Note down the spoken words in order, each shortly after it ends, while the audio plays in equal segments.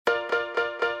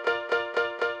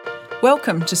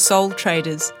Welcome to Soul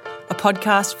Traders, a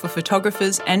podcast for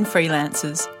photographers and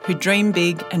freelancers who dream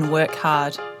big and work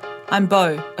hard. I'm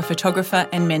Bo, a photographer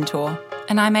and mentor.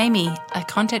 And I'm Amy, a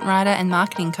content writer and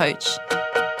marketing coach.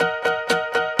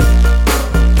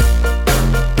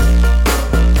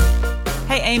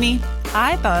 Hey Amy.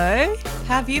 Hi, Bo.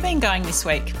 How have you been going this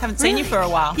week? Haven't seen you for a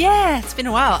while. Yeah, it's been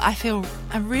a while.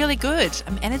 I'm really good.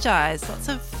 I'm energised. Lots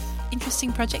of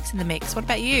interesting projects in the mix. What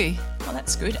about you? Well,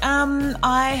 that's good.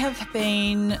 I have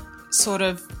been sort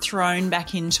of thrown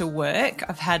back into work.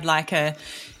 I've had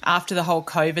after the whole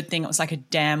COVID thing, it was like a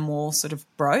damn wall sort of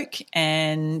broke,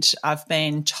 and I've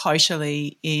been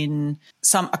totally in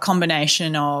a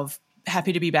combination of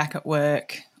happy to be back at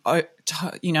work, a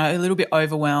little bit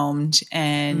overwhelmed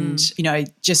and,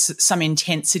 just some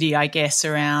intensity, I guess,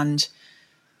 around,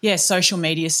 social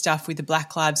media stuff with the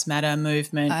Black Lives Matter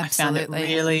movement.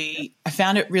 Absolutely. I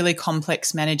found it really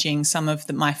complex managing some of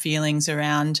my feelings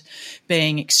around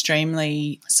being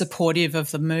extremely supportive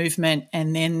of the movement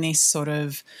and then this sort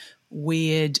of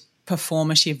weird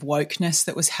performative wokeness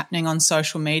that was happening on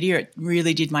social media. It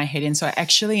really did my head in. So I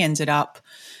actually ended up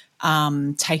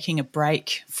taking a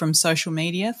break from social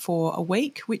media for a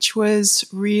week, which was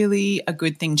really a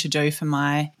good thing to do for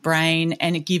my brain,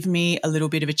 and it gave me a little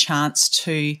bit of a chance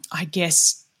to, I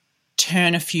guess,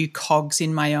 turn a few cogs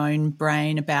in my own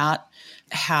brain about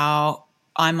how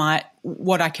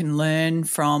what I can learn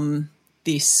from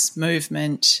this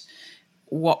movement,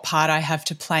 what part I have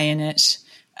to play in it,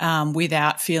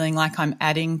 without feeling like I'm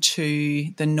adding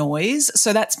to the noise.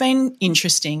 So that's been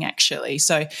interesting, actually.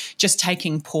 So just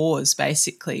taking pause,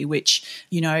 basically, which,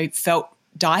 felt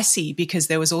dicey because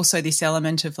there was also this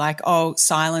element of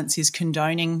silence is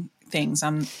condoning things.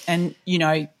 And,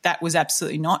 that was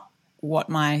absolutely not what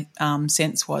my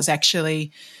sense was.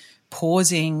 Actually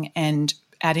pausing and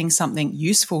adding something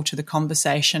useful to the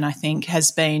conversation, I think,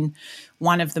 has been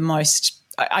one of the most,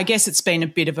 I guess it's been a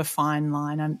bit of a fine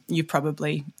line, and you're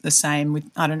probably the same with,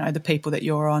 the people that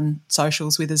you're on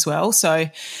socials with as well. So,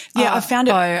 I found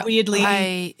it weirdly.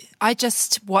 I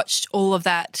just watched all of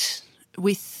that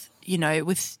with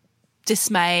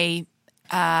dismay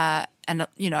and,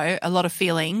 a lot of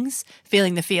feeling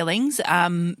the feelings,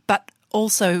 but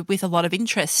also with a lot of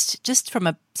interest, just from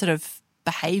a sort of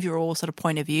behavioural sort of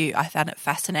point of view. I found it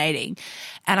fascinating.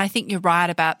 And I think you're right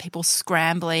about people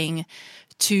scrambling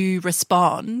to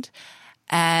respond,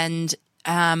 and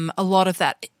a lot of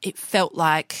that, it felt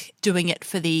like doing it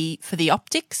for the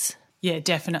optics. Yeah,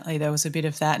 definitely there was a bit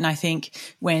of that. And I think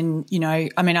when,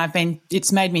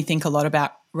 it's made me think a lot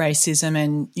about racism,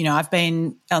 and, I've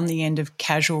been on the end of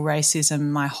casual racism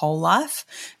my whole life,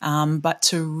 but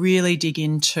to really dig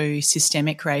into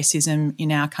systemic racism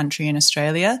in our country in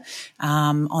Australia,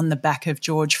 on the back of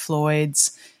George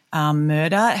Floyd's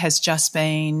murder has just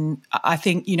been, I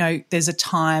think, there's a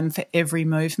time for every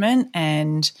movement,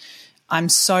 and I'm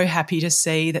so happy to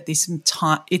see that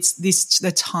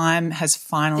the time has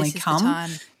finally come.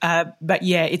 But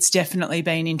it's definitely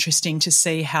been interesting to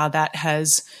see how that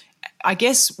has, I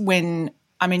guess, you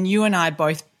and I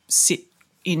both sit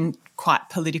in quite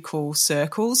political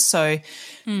circles. So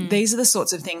these are the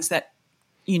sorts of things that,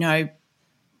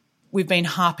 we've been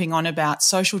harping on about.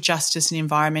 Social justice and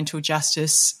environmental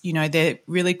justice, they're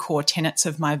really core tenets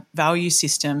of my value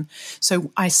system. So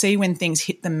I see when things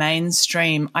hit the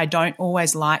mainstream, I don't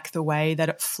always like the way that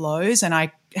it flows, and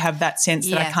I have that sense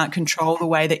that I can't control the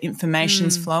way that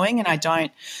information's flowing, and I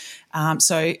don't.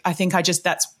 So I think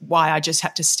that's why I just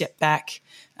had to step back.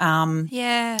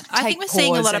 I think we're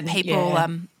seeing a lot of people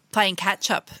playing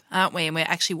catch up, aren't we? And we're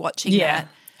actually watching that.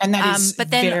 And that is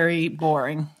very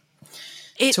boring.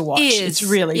 To watch. It's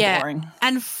really boring.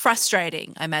 And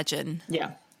frustrating, I imagine.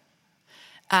 Yeah.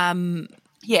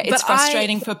 It's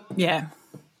frustrating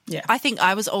I think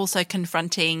I was also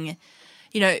confronting,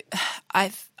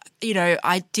 I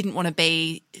didn't want to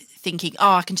be thinking,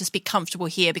 I can just be comfortable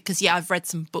here because, I've read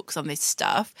some books on this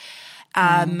stuff.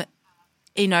 I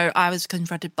was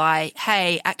confronted by,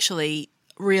 hey, actually,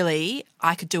 really,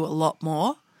 I could do a lot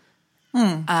more.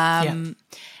 And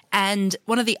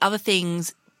one of the other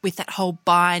things with that whole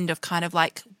bind of kind of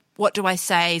what do I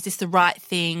say? Is this the right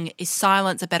thing? Is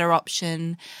silence a better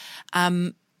option?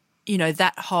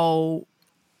 That whole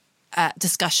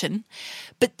discussion.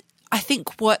 But I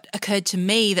think what occurred to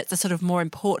me that's a sort of more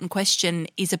important question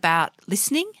is about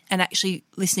listening, and actually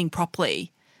listening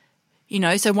properly.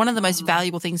 So one of the most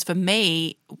valuable things for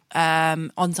me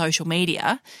on social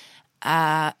media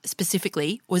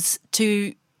specifically was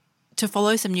to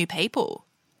follow some new people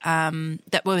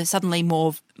that were suddenly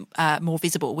more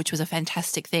visible, which was a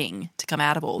fantastic thing to come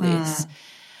out of all this.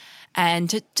 and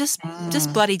to just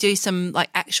bloody do some like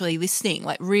actually listening,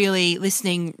 like really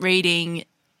listening, reading,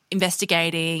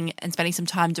 investigating, and spending some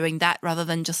time doing that rather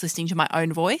than just listening to my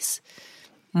own voice.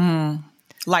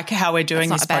 Like how we're doing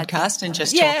this podcast and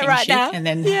just talking right shit now. and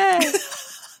then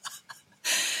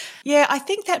Yeah, I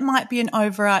think that might be an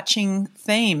overarching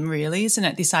theme, really, isn't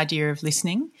it? This idea of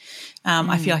listening.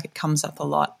 I feel like it comes up a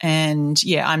lot. And,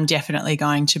 yeah, I'm definitely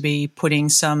going to be putting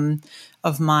some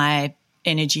of my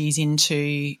energies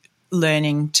into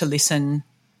learning to listen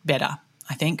better,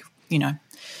 I think,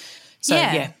 So,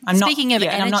 I'm not – Speaking of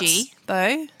energy,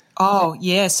 Bo. Oh,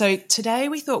 yeah. So today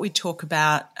we thought we'd talk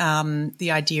about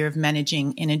the idea of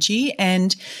managing energy,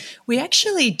 and we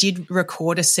actually did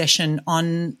record a session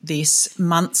on this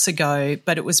months ago,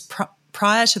 but it was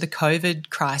prior to the COVID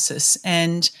crisis,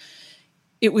 and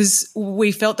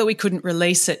we felt that we couldn't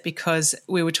release it because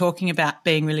we were talking about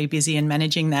being really busy and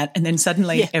managing that, and then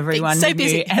suddenly everyone so we knew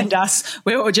busy. and us,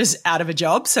 we were just out of a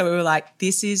job. So we were like,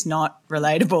 this is not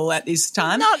relatable at this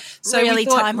time. Not so really we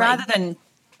thought timely.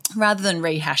 Rather than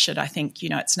rehash it, I think,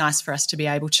 it's nice for us to be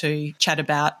able to chat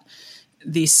about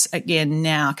this again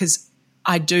now, because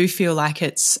I do feel like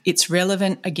it's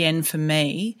relevant again for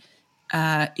me.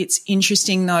 It's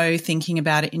interesting, though, thinking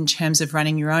about it in terms of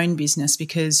running your own business,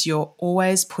 because you're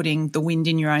always putting the wind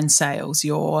in your own sails.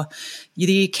 You're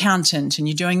the accountant and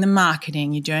you're doing the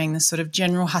marketing, you're doing the sort of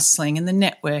general hustling and the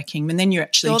networking, and then you're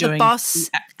actually doing the boss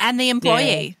and the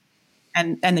employee.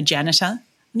 Yeah, and the janitor.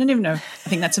 I don't even know. I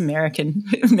think that's American.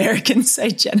 Americans say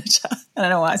janitor. I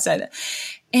don't know why I say that.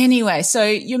 Anyway, so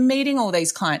you're meeting all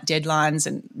these client deadlines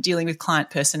and dealing with client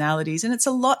personalities, and it's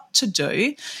a lot to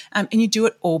do, and you do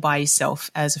it all by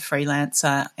yourself as a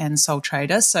freelancer and sole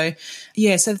trader. So,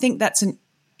 so I think that's an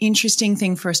interesting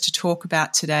thing for us to talk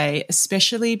about today,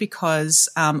 especially because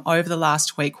over the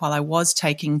last week, while I was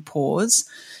taking pause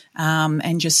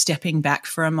and just stepping back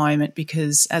for a moment,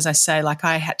 because as I say, like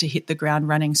I had to hit the ground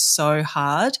running so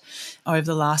hard over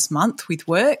the last month with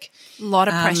work. A lot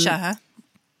of pressure, huh?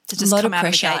 To just come out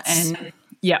of the gates. And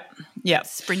yeah.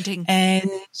 Sprinting.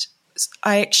 And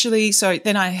so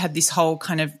then I had this whole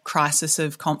kind of crisis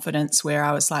of confidence where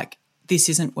I was like, this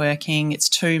isn't working. It's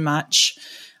too much.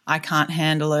 I can't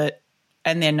handle it.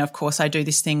 And then, of course, I do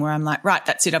this thing where I'm like, right,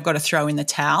 that's it. I've got to throw in the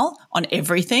towel on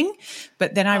everything.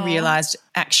 But then I realised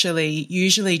actually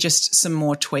usually just some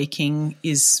more tweaking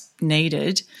is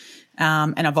needed.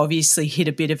 And I've obviously hit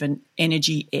a bit of an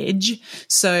energy edge.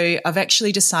 So I've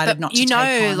actually decided not to take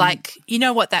on. You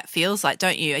know what that feels like,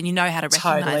 don't you? And you know how to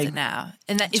recognise it now.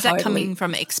 And is that coming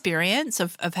from experience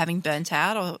of having burnt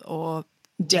out or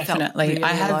Definitely. Really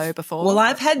I have low before? Well,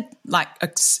 I've had like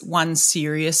one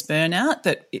serious burnout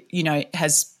that,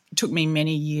 took me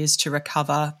many years to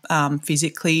recover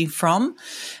physically from,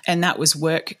 and that was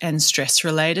work and stress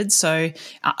related. So,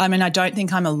 I mean, I don't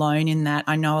think I'm alone in that.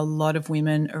 I know a lot of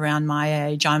women around my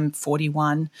age, I'm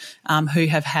 41, who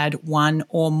have had one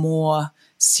or more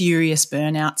serious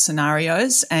burnout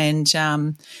scenarios. And,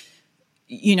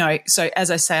 so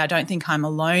as I say, I don't think I'm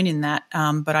alone in that,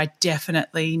 but I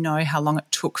definitely know how long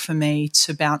it took for me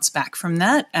to bounce back from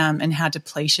that and how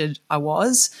depleted I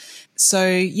was. So,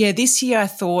 this year I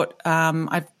thought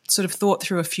I've sort of thought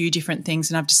through a few different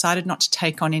things, and I've decided not to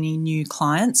take on any new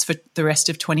clients for the rest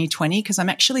of 2020 because I'm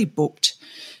actually booked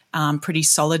pretty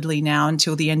solidly now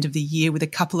until the end of the year, with a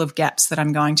couple of gaps that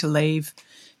I'm going to leave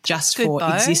just for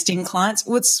existing clients.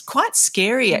 Well, it's quite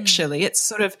scary actually. It's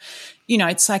sort of,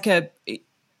 it's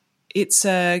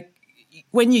like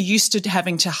when you're used to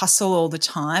having to hustle all the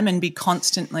time and be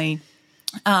constantly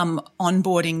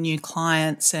onboarding new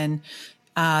clients and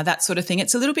that sort of thing,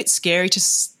 it's a little bit scary to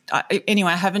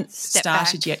anyway, I haven't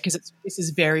started yet because this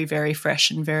is very, very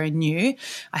fresh and very new.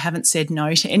 I haven't said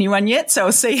no to anyone yet, so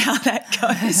I'll see how that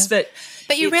goes. But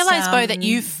you realise, Bo, that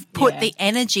you've put the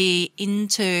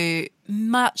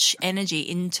much energy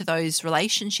into those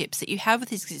relationships that you have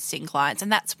with existing clients, and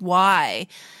that's why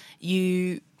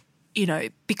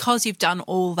because you've done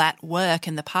all that work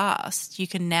in the past, you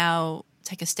can now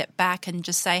take a step back and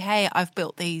just say, hey, I've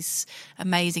built these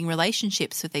amazing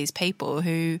relationships with these people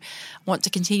who want to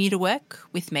continue to work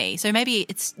with me. So maybe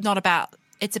it's about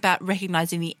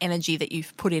recognizing the energy that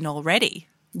you've put in already.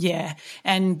 Yeah,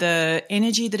 and the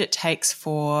energy that it takes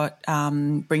for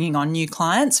bringing on new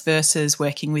clients versus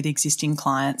working with existing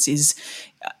clients is,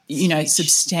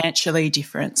 substantially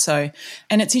different. So,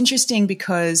 and it's interesting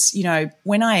because,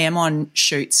 when I am on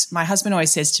shoots, my husband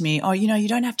always says to me, oh, you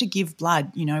don't have to give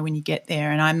blood, when you get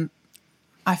there. And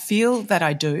I feel that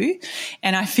I do.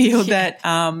 And I feel that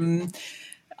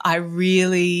I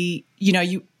really,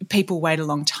 people wait a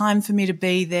long time for me to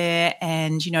be there,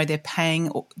 and, they're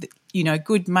paying,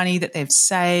 good money that they've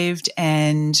saved,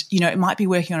 and, it might be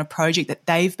working on a project that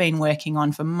they've been working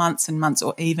on for months and months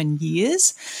or even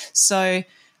years. So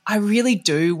I really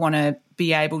do want to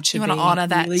be able to be honor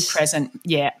that. Really present.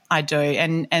 Yeah, I do.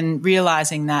 And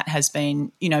realizing that has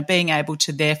been, being able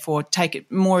to therefore take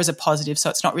it more as a positive. So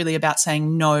it's not really about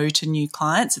saying no to new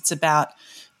clients. It's about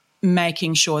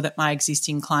making sure that my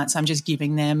existing clients, I'm just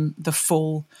giving them the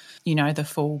full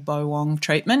Beau Wong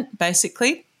treatment,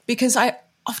 basically. Because I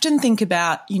often think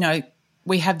about,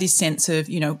 we have this sense of,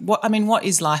 what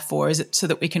is life for? Is it so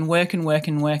that we can work and work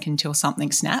and work until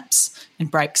something snaps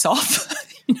and breaks off,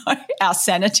 our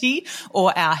sanity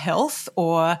or our health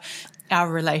or our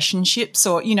relationships,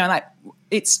 or,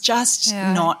 it's just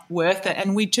not worth it.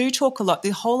 And we do talk a lot.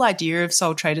 The whole idea of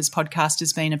Soul Traders podcast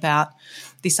has been about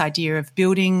this idea of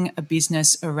building a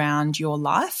business around your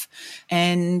life.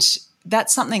 And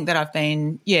that's something that I've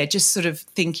been, just sort of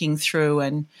thinking through.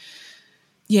 And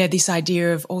this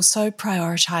idea of also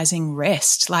prioritizing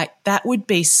rest, like that would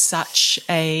be it's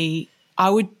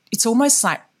almost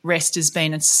like rest has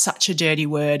been such a dirty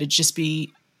word. It'd just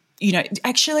be,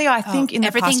 actually I think in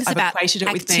the past I've equated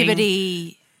it with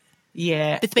activity.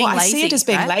 It's being lazy. I see it as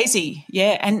being lazy.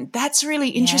 Yeah. And that's really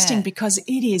interesting because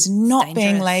it is not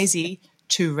being lazy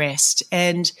to rest.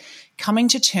 And coming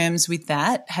to terms with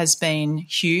that has been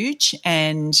huge.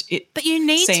 But you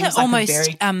need to like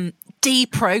almost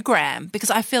deprogram, because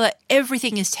I feel like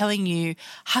everything is telling you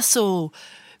hustle,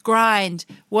 grind,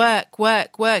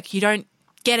 work. You don't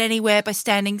get anywhere by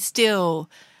standing still.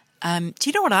 Do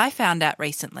you know what I found out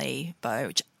recently, Beau,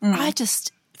 which I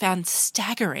just found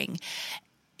staggering,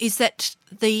 is that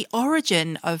the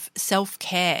origin of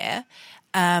self-care,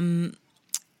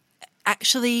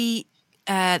 actually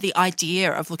the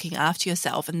idea of looking after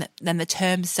yourself and then the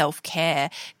term self-care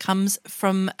comes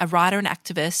from a writer and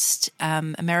activist,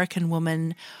 American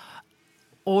woman,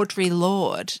 Audre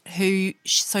Lorde, who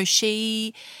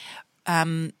she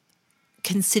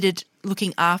considered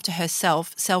looking after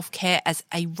herself, self-care, as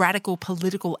a radical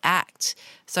political act.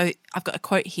 So I've got a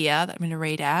quote here that I'm going to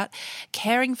read out.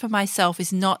 "Caring for myself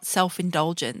is not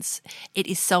self-indulgence. It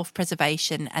is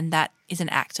self-preservation, and that is an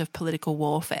act of political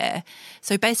warfare."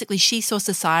 So basically she saw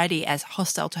society as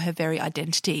hostile to her very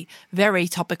identity. Very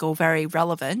topical, very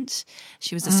relevant.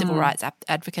 She was a civil rights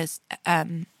advocate,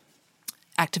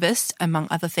 activist, among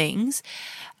other things.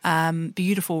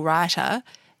 Beautiful writer.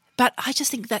 But I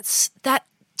just think that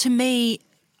to me,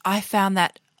 I found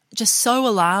that just so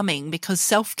alarming, because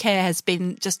self-care has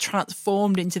been just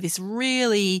transformed into this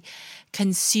really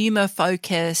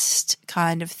consumer-focused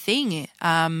kind of thing,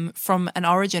 from an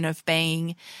origin of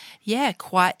being,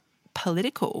 quite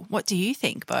political. What do you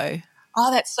think, Beau? Oh,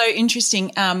 that's so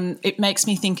interesting. It makes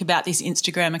me think about this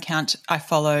Instagram account I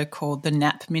follow called The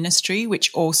Nap Ministry,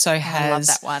 which also has— I love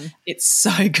that one. It's so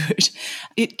good.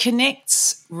 It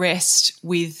connects rest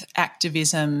with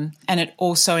activism, and it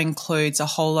also includes a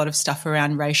whole lot of stuff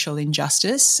around racial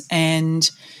injustice.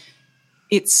 And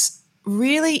it's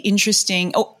really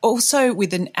interesting, also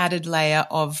with an added layer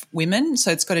of women.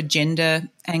 So it's got a gender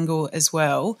angle as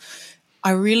well.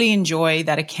 I really enjoy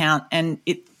that account, and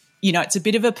it's a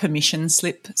bit of a permission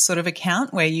slip sort of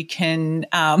account where you can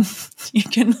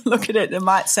look at it and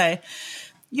might say,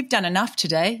 "You've done enough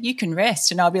today, you can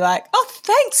rest." And I'll be like, "Oh,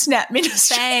 thanks, Nap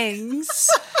Ministry." Thanks.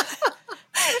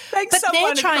 Thanks, but someone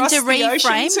they're trying to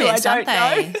reframe this, aren't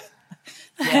they?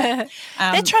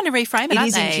 They're trying to reframe it,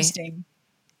 aren't they? It is interesting.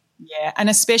 Yeah, and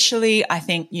especially I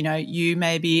think, you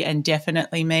maybe, and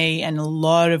definitely me, and a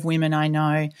lot of women I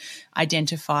know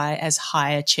identify as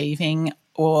high achieving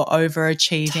or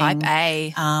overachieving. Type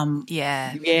A.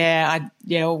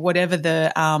 Or whatever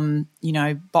the,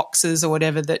 boxes or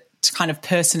whatever, that kind of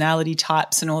personality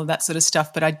types and all of that sort of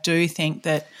stuff. But I do think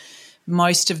that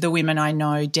most of the women I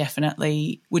know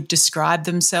definitely would describe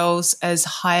themselves as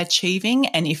high achieving.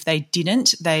 And if they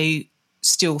didn't, they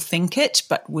still think it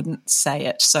but wouldn't say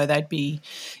it. So they'd be,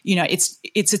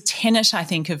 it's a tenet, I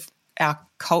think, of our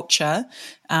culture,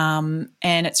 and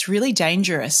it's really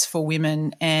dangerous for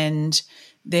women. And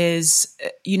there's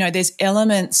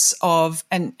elements of,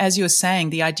 and as you were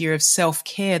saying, the idea of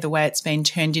self-care, the way it's been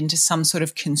turned into some sort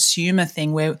of consumer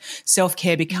thing where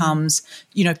self-care becomes,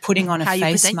 putting on a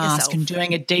face mask and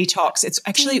doing a detox. It's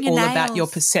actually all about your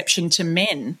perception to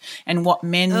men and what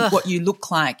you look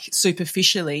like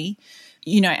superficially.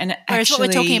 And whereas what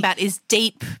we're talking about is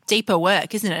deeper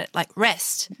work, isn't it? Like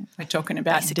rest. We're talking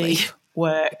about deep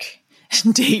work,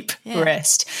 deep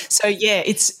rest. So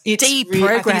it's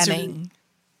deprogramming.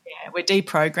 we're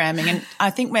deprogramming. And I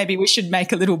think maybe we should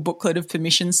make a little booklet of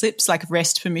permission slips, like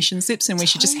rest permission slips, and we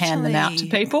should just hand them out to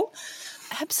people.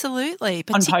 Absolutely.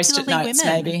 On Post-it notes,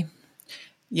 women. Maybe.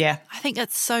 Yeah. I think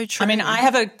that's so true. I mean, I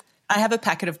have a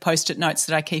packet of Post-it notes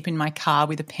that I keep in my car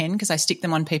with a pen because I stick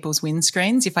them on people's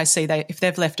windscreens if I see if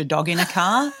they've left a dog in a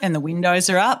car and the windows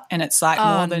are up and it's like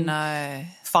more than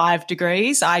 5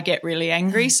 degrees, I get really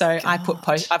angry. I've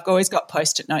always got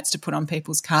Post-it notes to put on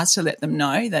people's cars to let them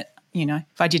know that, you know,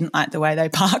 if I didn't like the way they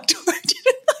parked or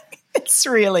it's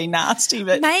really nasty.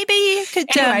 But maybe you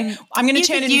could anyway, I'm going to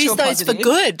turn it into a positive. For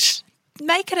good.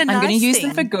 Make it a nice thing. I'm going to use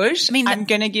them for good. I mean, I'm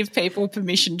going to give people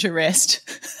permission to rest.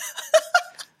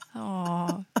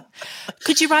 Oh,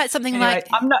 could you write something anyway,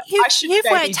 like, you've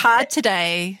worked hard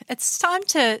today. It's time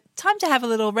to have a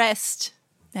little rest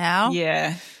now.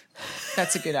 Yeah,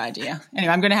 that's a good idea.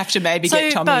 Anyway, I'm going to have to maybe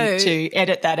get Tommy to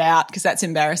edit that out because that's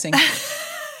embarrassing.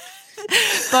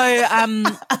 Bo,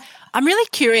 I'm really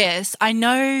curious. I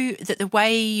know that the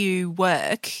way you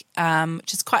work,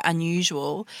 which is quite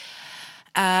unusual,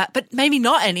 but maybe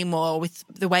not anymore with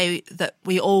the way that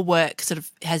we all work sort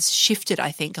of has shifted,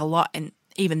 I think, a lot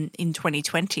even in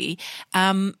 2020.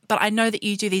 But I know that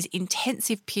you do these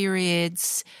intensive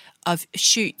periods of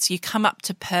shoots. You come up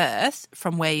to Perth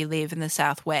from where you live in the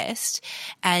southwest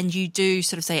and you do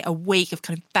sort of say a week of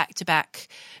kind of back-to-back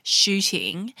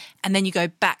shooting, and then you go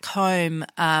back home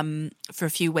for a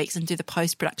few weeks and do the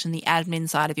post-production, the admin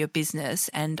side of your business,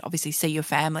 and obviously see your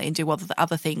family and do all the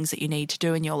other things that you need to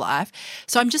do in your life.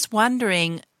 So I'm just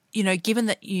wondering, you know, given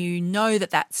that you know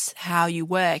that that's how you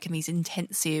work in these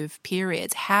intensive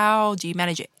periods, how do you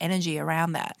manage your energy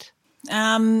around that?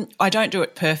 I don't do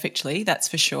it perfectly, that's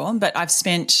for sure, but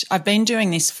I've been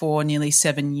doing this for nearly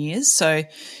 7 years. So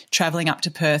travelling up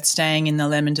to Perth, staying in the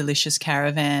Lemon Delicious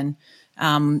caravan,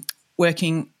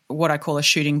 working what I call a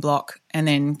shooting block and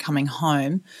then coming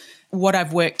home. What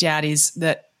I've worked out is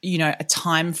that, you know, a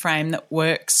time frame that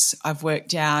works. I've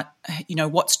worked out, you know,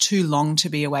 what's too long to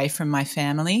be away from my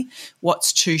family,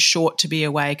 what's too short to be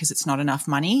away because it's not enough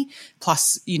money,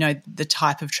 plus, you know, the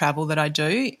type of travel that I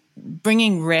do.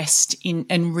 Bringing rest in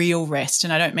and real rest,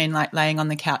 and I don't mean like laying on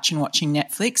the couch and watching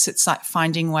Netflix. It's like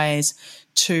finding ways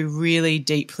to really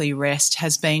deeply rest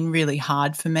has been really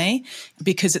hard for me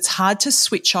because it's hard to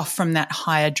switch off from that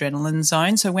high adrenaline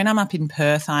zone. So when I'm up in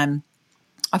Perth,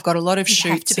 I've got a lot of shoots.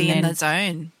 You have to be in the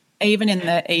zone. Even in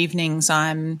the evenings,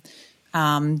 I'm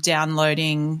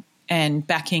downloading and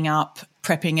backing up,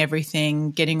 prepping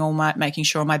everything, making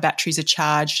sure my batteries are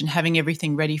charged and having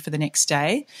everything ready for the next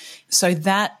day. So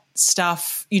that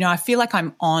stuff, you know, I feel like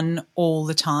I'm on all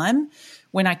the time.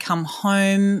 When I come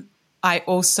home, I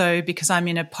also, because I'm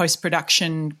in a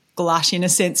post-production glut in a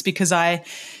sense, because I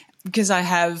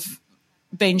have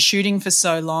been shooting for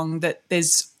so long that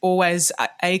there's always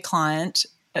a client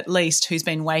at least who's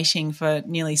been waiting for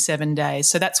nearly 7 days.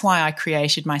 So that's why I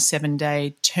created my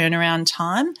 7-day turnaround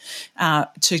time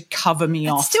to cover me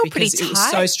off. Still because pretty tight, it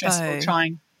was so stressful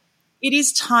trying. It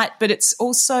is tight, but it's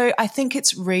also, I think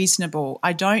it's reasonable.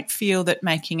 I don't feel that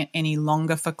making it any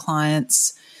longer for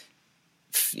clients,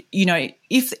 you know,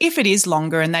 if it is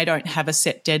longer and they don't have a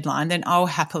set deadline, then I'll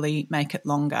happily make it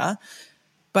longer.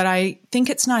 But I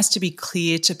think it's nice to be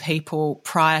clear to people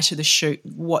prior to the shoot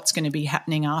what's going to be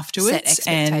happening afterwards. Set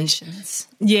expectations.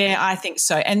 And yeah, I think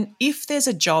so. And if there's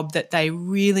a job that they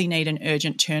really need an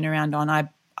urgent turnaround on,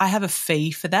 I have a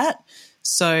fee for that.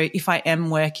 So if I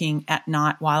am working at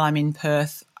night while I'm in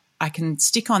Perth, I can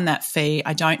stick on that fee.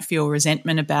 I don't feel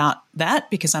resentment about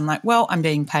that because I'm like, well, I'm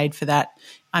being paid for that.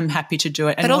 I'm happy to do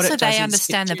it. But also they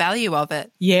understand the value of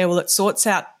it. Yeah, well, it sorts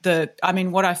out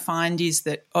what I find is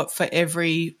that for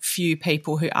every few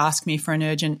people who ask me for an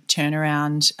urgent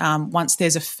turnaround, once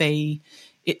there's a fee,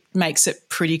 it makes it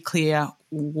pretty clear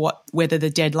whether the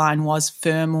deadline was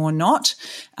firm or not.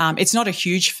 It's not a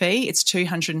huge fee. It's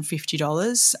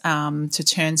 $250 to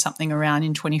turn something around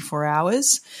in 24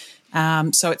 hours.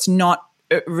 So it's not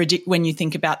ridiculous when you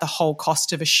think about the whole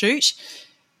cost of a shoot,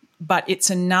 but it's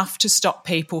enough to stop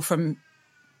people from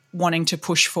wanting to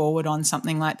push forward on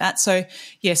something like that. So,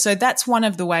 yeah, so that's one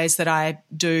of the ways that I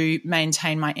do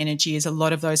maintain my energy is a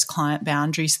lot of those client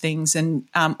boundaries things. And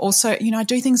also, you know, I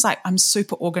do things like I'm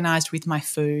super organised with my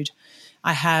food.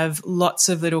 I have lots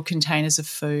of little containers of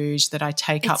food that I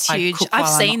take up. Huge. I cook I've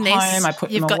while seen I'm this. at home. I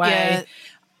put You've them got away.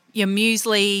 Your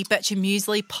muesli, Bircher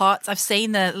muesli pots. I've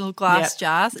seen the little glass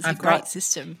jars. It's a great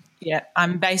system. Yeah,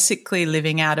 I'm basically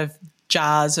living out of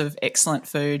jars of excellent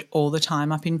food all the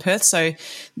time up in Perth. So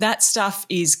that stuff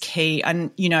is key.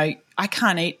 And, you know, I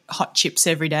can't eat hot chips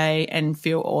every day and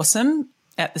feel awesome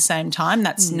at the same time.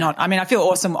 That's not – I mean, I feel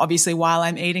awesome obviously while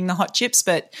I'm eating the hot chips,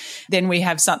 but then we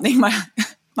have something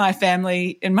my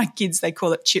family and my kids, they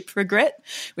call it chip regret,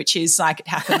 which is like it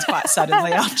happens quite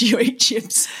suddenly after you eat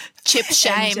chips. Chip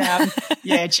shame. And,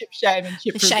 chip shame and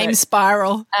chip regret. Shame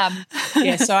spiral.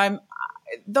 So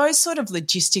those sort of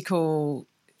logistical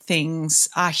things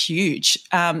are huge.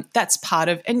 That's part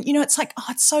of, and it's like,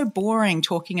 it's so boring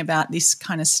talking about this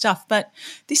kind of stuff, but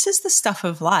this is the stuff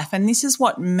of life, and this is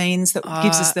what means that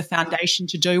gives us the foundation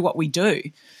to do what we do.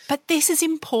 But this is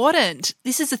important.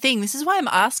 This is the thing. This is why I'm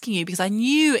asking you, because I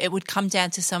knew it would come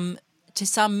down to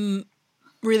some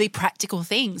really practical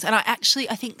things. And I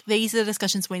think these are the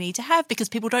discussions we need to have, because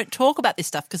people don't talk about this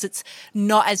stuff because it's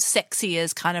not as sexy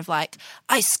as kind of like,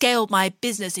 I scaled my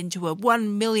business into a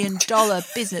 $1 million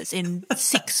business in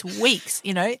 6 weeks,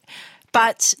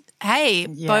 But hey,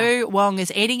 Bo Wong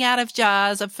is eating out of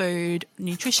jars of food,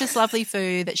 nutritious, lovely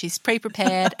food that she's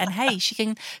pre-prepared. And hey, she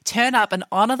can turn up and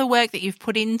honour the work that you've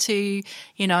put into,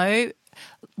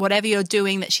 whatever you're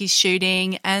doing that she's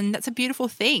shooting. And that's a beautiful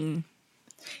thing.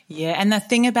 Yeah, and the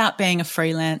thing about being a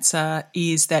freelancer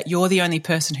is that you're the only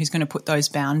person who's going to put those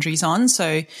boundaries on.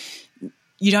 So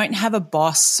you don't have a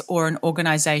boss or an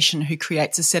organisation who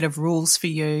creates a set of rules for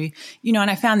you. And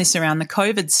I found this around the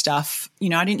COVID stuff.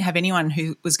 I didn't have anyone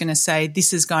who was going to say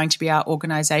this is going to be our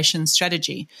organisation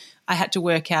strategy. I had to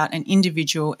work out an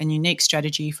individual and unique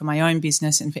strategy for my own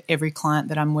business and for every client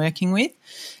that I'm working with.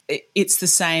 It's the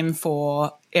same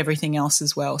for everything else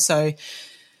as well. So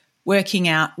working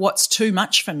out what's too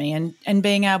much for me and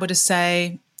being able to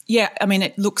say,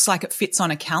 it looks like it fits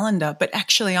on a calendar, but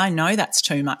actually I know that's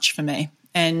too much for me,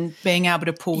 and being able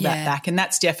to pull that back. And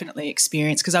that's definitely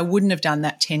experience, because I wouldn't have done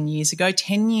that 10 years ago.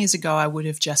 10 years ago, I would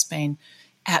have just been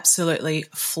absolutely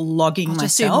flogging myself.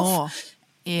 Just do more.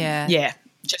 Yeah. Yeah.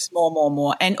 Just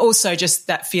more. And also just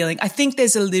that feeling. I think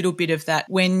there's a little bit of that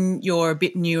when you're a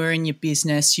bit newer in your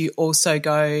business. You also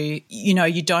go,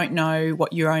 you don't know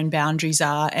what your own boundaries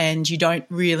are, and you don't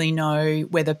really know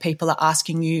whether people are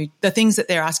asking you the things that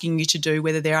they're asking you to do,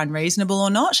 whether they're unreasonable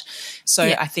or not. So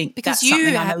I think because that's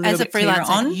something I'm a little as a bit freelancer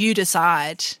on. You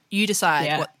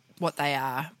decide what they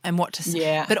are and what to say.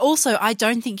 Yeah. But also I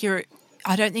don't think you're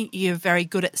very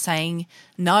good at saying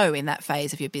no in that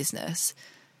phase of your business.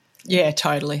 Yeah,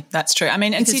 totally. That's true. I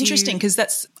mean, it's interesting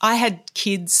because I had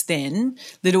kids then,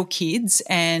 little kids,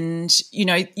 and,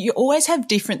 you always have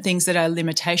different things that are a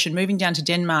limitation. Moving down to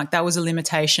Denmark, that was a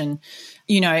limitation,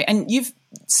 and you've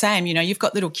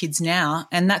got little kids now,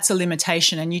 and that's a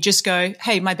limitation, and you just go,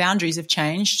 hey, my boundaries have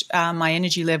changed. My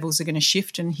energy levels are going to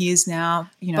shift, and here's now,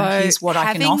 here's what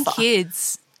I can offer. Having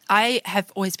kids, I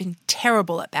have always been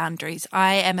terrible at boundaries.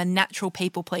 I am a natural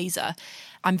people pleaser.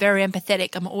 I'm very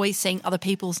empathetic. I'm always seeing other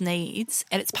people's needs,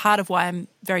 and it's part of why I'm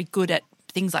very good at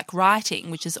things like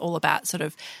writing, which is all about sort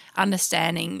of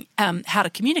understanding how to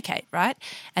communicate, right,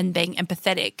 and being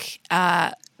empathetic.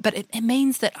 But it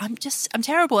means that I'm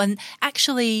terrible. And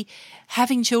actually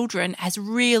having children has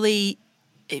really,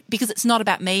 because it's not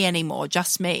about me anymore,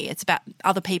 just me. It's about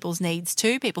other people's needs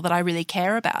too, people that I really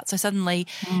care about. So suddenly,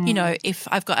 if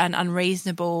I've got an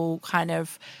unreasonable kind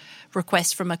of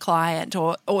request from a client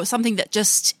or something that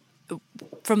just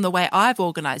from the way I've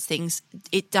organised things,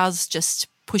 it does just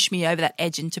push me over that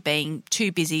edge into being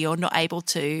too busy or not able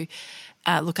to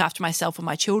look after myself or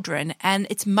my children. And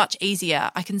it's much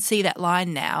easier. I can see that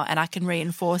line now and I can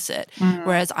reinforce it,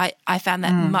 whereas I found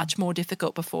that much more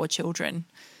difficult before children.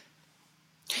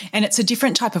 And it's a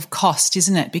different type of cost,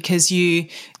 isn't it? Because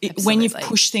when you've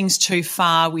pushed things too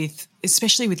far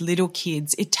especially with little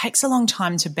kids, it takes a long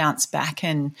time to bounce back,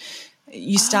 and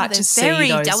you start to see very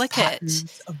those delicate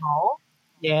patterns evolve.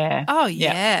 Yeah. Oh,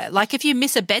 yeah. Like if you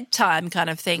miss a bedtime kind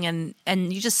of thing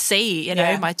and you just see,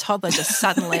 my toddler just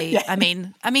suddenly, I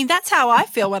mean, that's how I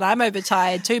feel when I'm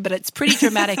overtired too, but it's pretty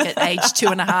dramatic at age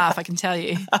 2.5, I can tell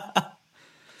you.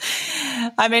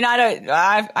 I mean,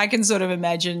 I can sort of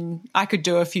imagine I could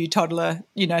do a few toddler,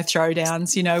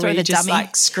 throwdowns, where you just dummy.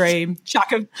 Like scream,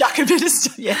 chuck a bit of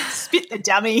stuff, spit the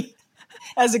dummy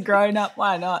as a grown up.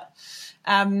 Why not?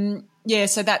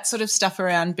 So that sort of stuff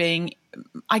around being,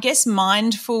 I guess,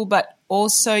 mindful, but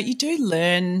also you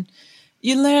learn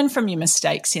from your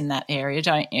mistakes in that area,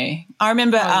 don't you? I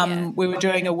remember we were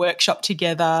doing a workshop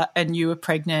together and you were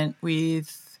pregnant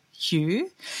with Hugh,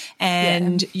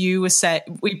 and you were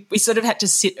we sort of had to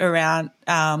sit around.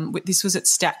 This was at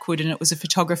Stackwood, and it was a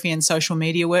photography and social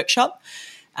media workshop.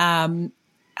 I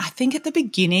think at the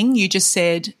beginning you just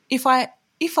said, "If I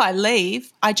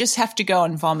leave, I just have to go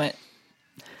and vomit.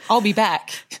 I'll be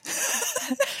back."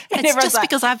 And it's just like,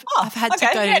 because I've had to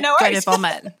go to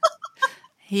vomit.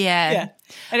 Yeah.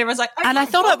 And everyone's like, okay, and I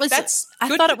thought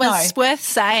it was worth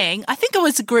saying. I think it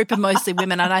was a group of mostly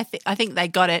women, and I think they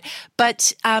got it.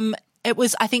 But it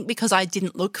was, I think, because I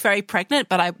didn't look very pregnant,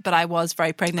 but I was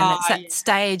very pregnant. It's that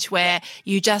stage where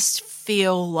you just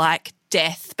feel like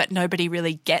death, but nobody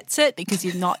really gets it because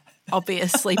you're not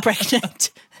obviously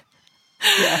pregnant.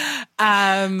 Yeah.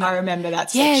 I remember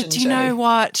that section. Yeah, do you know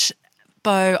what,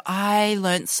 Bo? I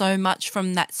learnt so much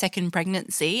from that second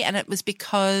pregnancy, and it was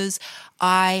because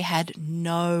I had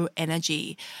no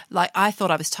energy. Like, I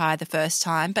thought I was tired the first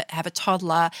time, but have a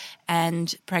toddler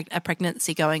and a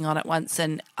pregnancy going on at once,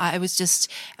 and I was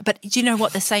just – but do you know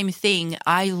what? The same thing.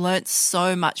 I learnt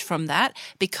so much from that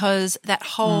because that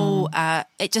whole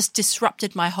it just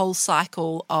disrupted my whole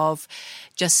cycle of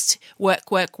just work,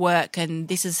 and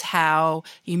this is how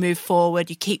you move forward,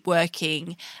 you keep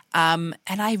working. And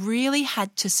I really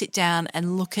had to sit down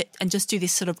and look at and just do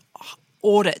this sort of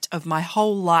audit of my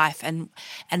whole life and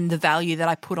the value that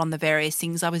I put on the various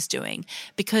things I was doing,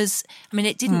 because I mean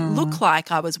it didn't look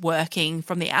like I was working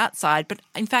from the outside, but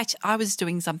in fact I was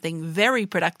doing something very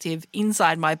productive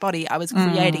inside my body. I was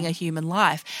creating a human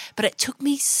life, but it took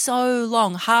me so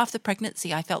long. Half the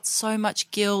pregnancy I felt so much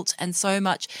guilt and so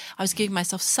much I was giving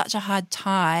myself such a hard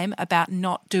time about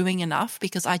not doing enough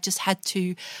because I just had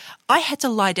to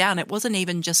lie down. It wasn't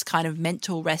even just kind of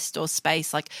mental rest or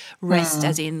space, like rest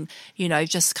as in, you know,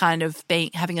 just kind of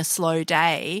having a slow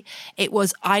day. It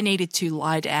was I needed to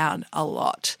lie down a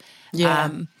lot. Yeah.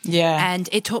 And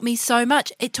it taught me so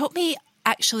much. It taught me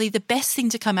actually the best thing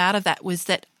to come out of that was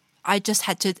that I just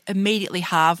had to immediately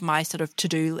halve my sort of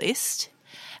to-do list.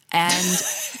 And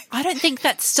I don't think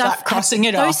that stuff, start crossing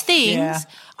it those off. things, Yeah.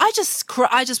 I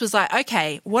just was like,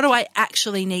 okay, what do I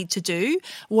actually need to do?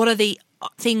 What are the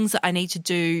things that I need to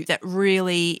do that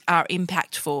really are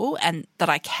impactful and that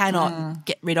I cannot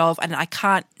get rid of, and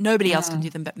nobody else can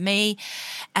do them but me.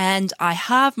 And I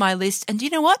halve my list, and do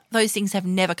you know what? Those things have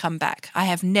never come back. I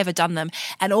have never done them.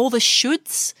 And all the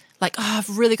shoulds, like, oh,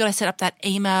 I've really got to set up that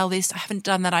email list. I haven't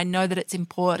done that. I know that it's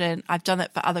important. I've done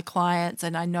it for other clients,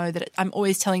 and I know that I'm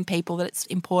always telling people that it's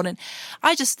important. The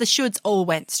shoulds all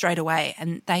went straight away,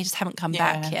 and they just haven't come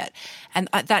back yet. And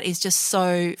that is just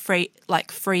so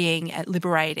freeing and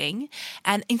liberating.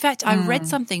 And in fact, I read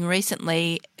something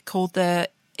recently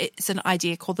it's an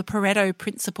idea called the Pareto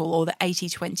principle, or the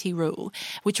 80-20 rule,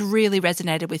 which really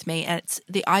resonated with me. And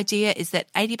the idea is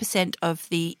that 80% of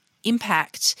the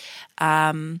impact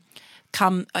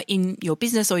come in your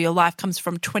business or your life comes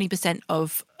from 20%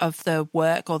 of the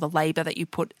work or the labor that you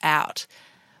put out.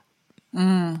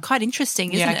 Quite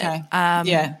interesting, isn't it?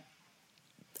 Yeah.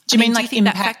 Do you mean like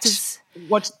impact?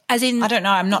 What? As in, I don't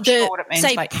know. I'm not sure what it means.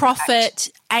 Say by profit,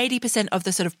 80% of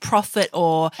the sort of profit,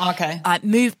 or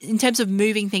move in terms of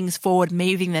moving things forward,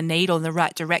 moving the needle in the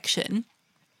right direction.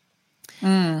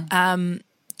 20%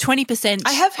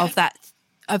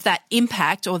 of that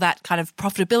impact or that kind of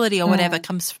profitability or whatever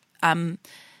comes.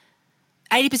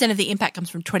 80% of the impact comes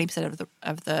from 20%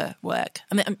 of the work.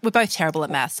 I mean, we're both terrible at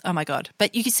maths. Oh my God!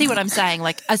 But you can see what I'm saying.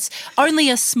 Like, only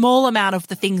a small amount of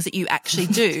the things that you actually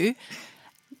do,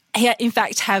 in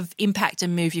fact, have impact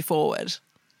and move you forward.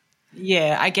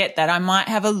 Yeah, I get that. I might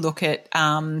have a look at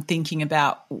thinking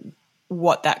about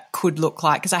what that could look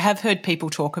like, because I have heard people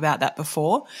talk about that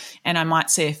before, and I might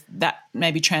see if that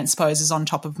maybe transposes on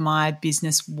top of my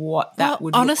business what that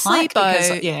would honestly, look like.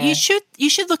 Honestly, Bo, you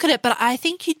should look at it, but I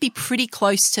think you'd be pretty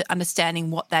close to understanding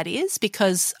what that is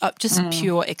because of just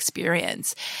pure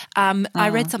experience. I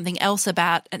read something else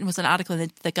about, and it was an article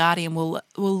in the Guardian, we'll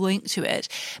link to it,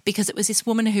 because it was this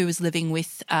woman who was living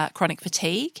with chronic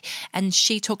fatigue, and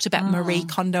she talked about Marie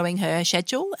Kondoing her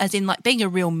schedule, as in like being a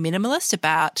real minimalist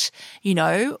about, you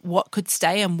know, what could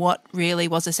stay and what really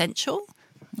was essential.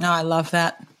 No, I love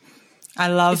that.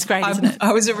 It's great, isn't it?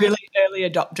 I was a really early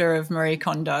adopter of Marie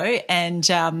Kondo, and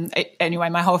anyway,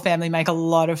 my whole family make a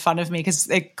lot of fun of me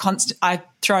because I've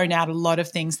thrown out a lot of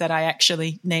things that I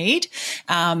actually need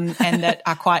and that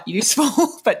are quite useful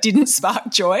but didn't spark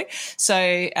joy. So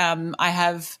I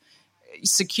have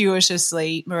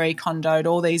circuitously Marie Kondoed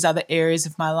all these other areas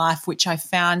of my life, which I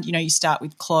found, you know, you start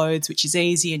with clothes, which is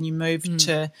easy, and you move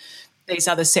to these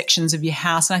other sections of your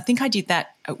house. And I think I did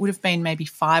that, it would have been maybe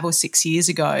 5 or 6 years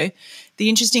ago. The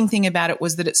interesting thing about it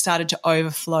was that it started to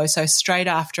overflow. So straight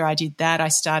after I did that, I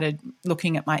started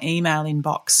looking at my email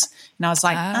inbox, and I was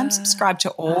like, I'm subscribed to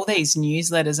all these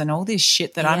newsletters and all this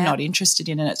shit that I'm not interested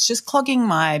in, and it's just clogging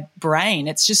my brain.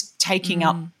 It's just taking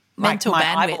up mental my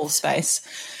bandwidth. eyeball space.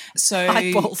 So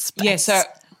eyeball space. Yeah, so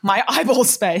my eyeball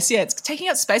space. Yeah, it's taking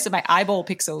up space of my eyeball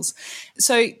pixels.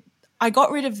 So I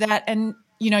got rid of that, and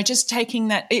you know, just taking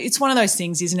that, it's one of those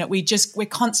things, isn't it? We're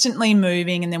constantly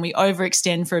moving, and then we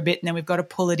overextend for a bit, and then we've got to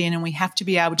pull it in, and we have to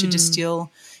be able to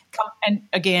distill. And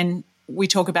again, we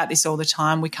talk about this all the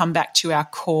time. We come back to our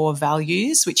core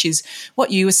values, which is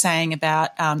what you were saying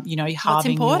about,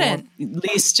 halving your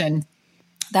list and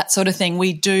that sort of thing.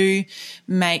 We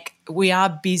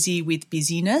are busy with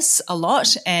busyness a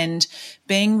lot, and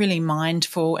being really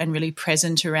mindful and really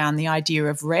present around the idea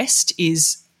of rest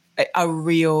is a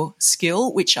real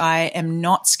skill, which I am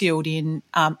not skilled in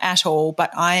at all, but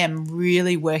I am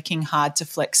really working hard to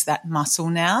flex that muscle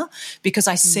now because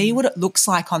I see what it looks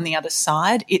like on the other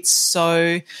side. It's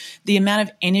so the amount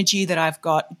of energy that I've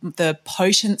got, the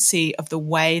potency of the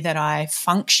way that I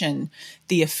function,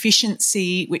 the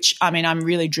efficiency, which I'm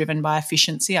really driven by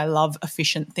efficiency. I love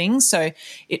efficient things. So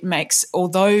it makes,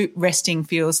 although resting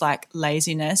feels like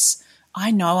laziness,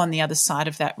 I know on the other side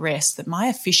of that rest that my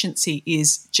efficiency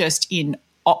is just in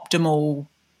optimal,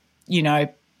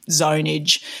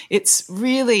 zonage. It's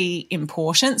really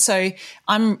important. So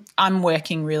I'm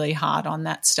working really hard on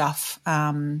that stuff.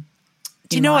 Do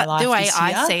you know what the way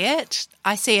I see it?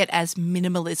 I see it as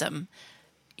minimalism.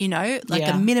 A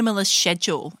minimalist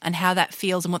schedule and how that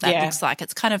feels and what that looks like.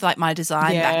 It's kind of like my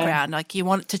design background. Like you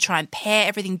want to try and pare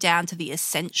everything down to the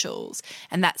essentials,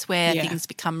 and that's where things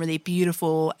become really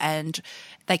beautiful and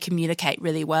they communicate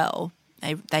really well.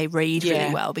 They read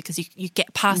really well because you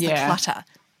get past the clutter.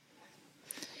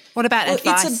 What about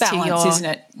advice it's a balance, isn't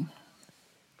it?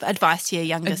 Advice to your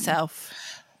younger self?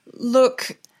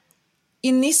 Look,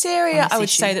 in this area, I would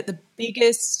say that the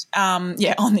biggest, on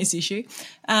this issue,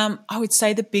 I would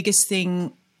say the biggest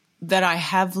thing that I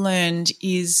have learned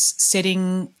is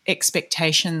setting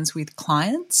expectations with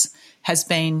clients has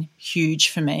been huge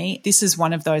for me. This is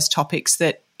one of those topics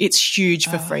that it's huge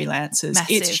for freelancers.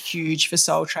 Massive. It's huge for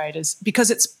sole traders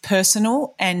because it's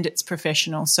personal and it's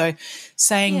professional. So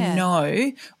saying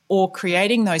no or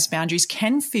creating those boundaries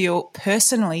can feel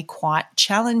personally quite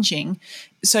challenging.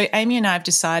 So Amy and I have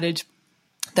decided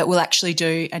that we'll actually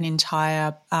do an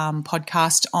entire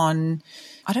podcast on,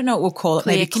 I don't know what we'll call it,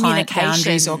 maybe client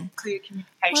boundaries or clear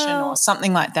communication or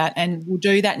something like that. And we'll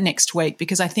do that next week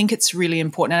because I think it's really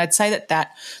important. And I'd say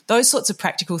that those sorts of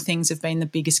practical things have been the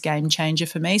biggest game changer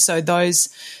for me. So those,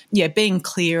 being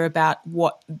clear about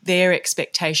what their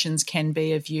expectations can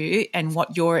be of you and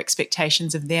what your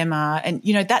expectations of them are. And,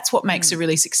 that's what makes a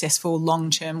really successful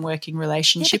long-term working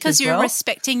relationship because as well. You're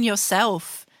respecting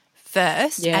yourself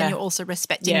first and you're also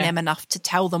respecting them enough to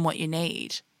tell them what you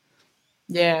need.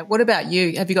 Yeah. What about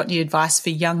you? Have you got any advice for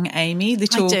young Amy? I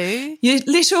do. You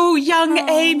little young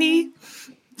Amy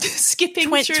skipping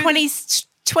through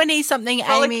 20-something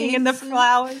Amy. in the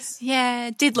flowers. Yeah,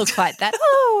 it did look like that.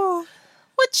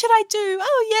 What should I do?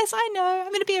 Oh, yes, I know. I'm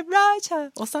going to be a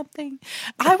writer or something.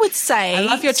 I would say I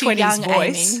love your 20s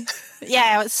voice. Amy,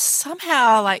 it was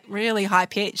somehow like really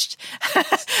high-pitched.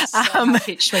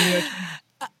 High-pitched when you were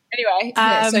Anyway,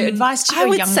 so advice to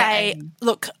your younger Amy.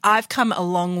 Look, I've come a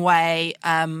long way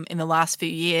in the last few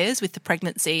years with the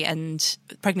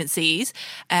pregnancies,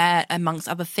 amongst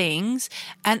other things.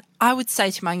 And I would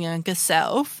say to my younger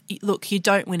self, look, you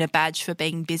don't win a badge for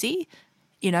being busy.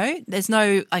 There's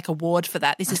no award for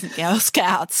that. This isn't Girl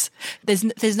Scouts.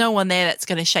 There's no one there that's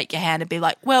going to shake your hand and be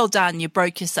like, well done, you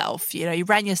broke yourself. You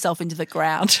ran yourself into the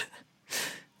ground.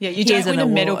 Yeah, you don't win a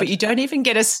medal, but you don't even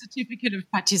get a certificate of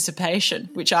participation,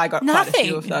 which I got quite a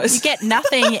few of those. You get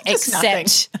nothing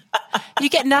except you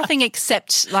get nothing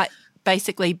except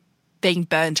basically being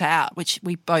burnt out, which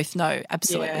we both know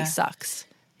absolutely sucks.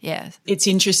 Yeah, it's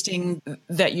interesting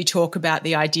that you talk about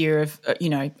the idea of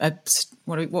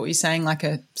what were you saying, like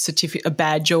a certificate, a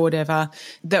badge or whatever,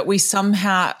 that we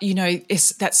somehow,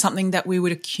 that's something that we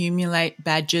would accumulate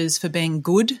badges for being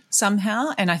good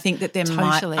somehow. And I think that there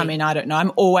might, I don't know,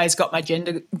 I'm always got my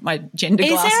gender glasses on. Is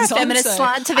there a feminist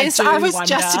slant to this? I was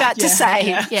just about to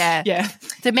say, yeah.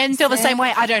 Do men feel the same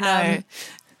way? I don't know.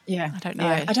 I don't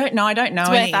know. I don't know. It's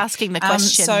worth asking the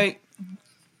question.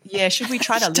 Yeah, should we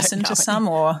try to listen to some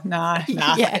or no?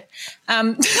 Yeah.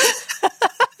 No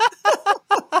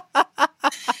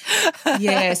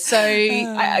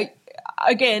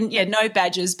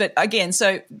badges, but again,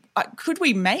 so could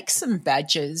we make some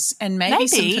badges and maybe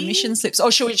some permission slips,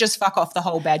 or should we just fuck off the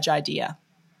whole badge idea?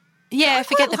 Yeah,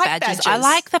 forget the badges. I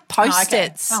like the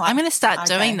Post-its. I'm going to start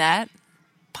doing that.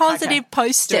 Positive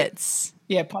Post-its.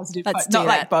 Yeah, positive. Not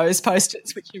like Bo's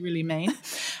Post-its, which you really mean.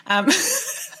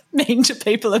 Mean to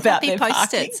people about their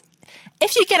Post-its.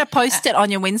 If you get a Post-it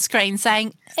on your windscreen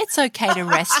saying, it's okay to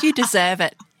rest, you deserve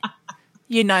it,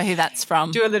 you know who that's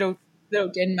from. Do a little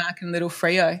Denmark and little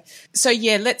Frio. So,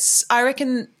 I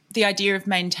reckon the idea of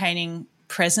maintaining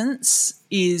presence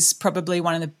is probably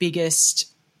one of the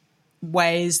biggest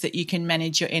ways that you can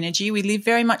manage your energy. We live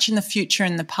very much in the future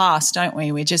and the past, don't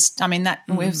we? We're just,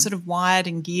 we're sort of wired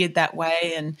and geared that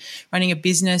way, and running a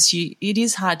business, it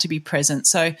is hard to be present.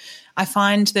 So I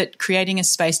find that creating a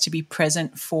space to be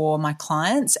present for my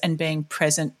clients and being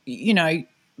present,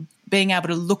 being able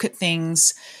to look at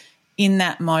things in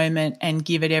that moment and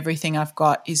give it everything I've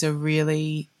got is a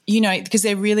really, because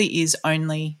there really is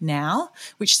only now,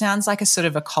 which sounds like a sort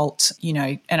of a cult,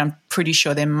 and I'm pretty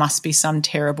sure there must be some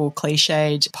terrible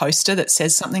cliched poster that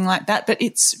says something like that, but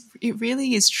it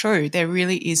really is true. There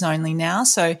really is only now.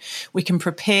 So we can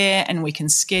prepare and we can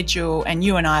schedule, and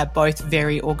you and I are both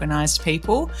very organised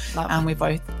people. We're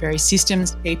both very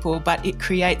systems people, but it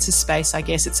creates a space, I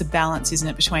guess. It's a balance, isn't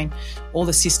it, between all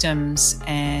the systems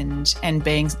and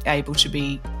being able to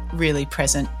be really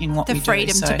present in what we do. The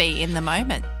freedom to be in the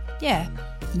moment. Yeah.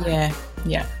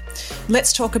 Yeah.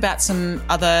 Let's talk about some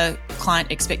other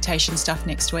client expectation stuff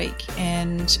next week.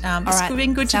 And it's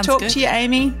been good to talk to you,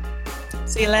 Amy.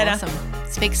 See you later. Awesome.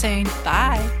 Speak soon.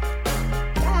 Bye.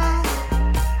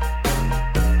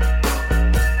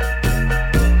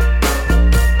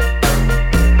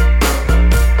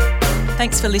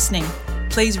 Thanks for listening.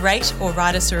 Please rate or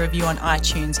write us a review on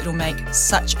iTunes. It'll make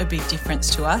such a big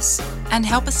difference to us. And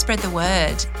help us spread the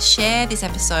word. Share this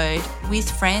episode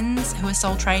with friends who are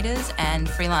sole traders and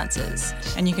freelancers.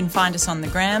 And you can find us on the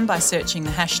gram by searching the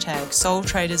hashtag Soul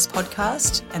Traders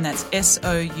Podcast, and that's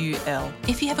SOUL.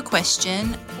 If you have a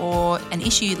question or an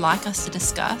issue you'd like us to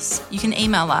discuss, you can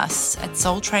email us at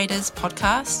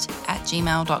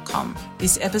soultraderspodcast@gmail.com.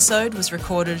 This episode was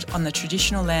recorded on the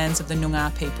traditional lands of the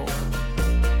Noongar people.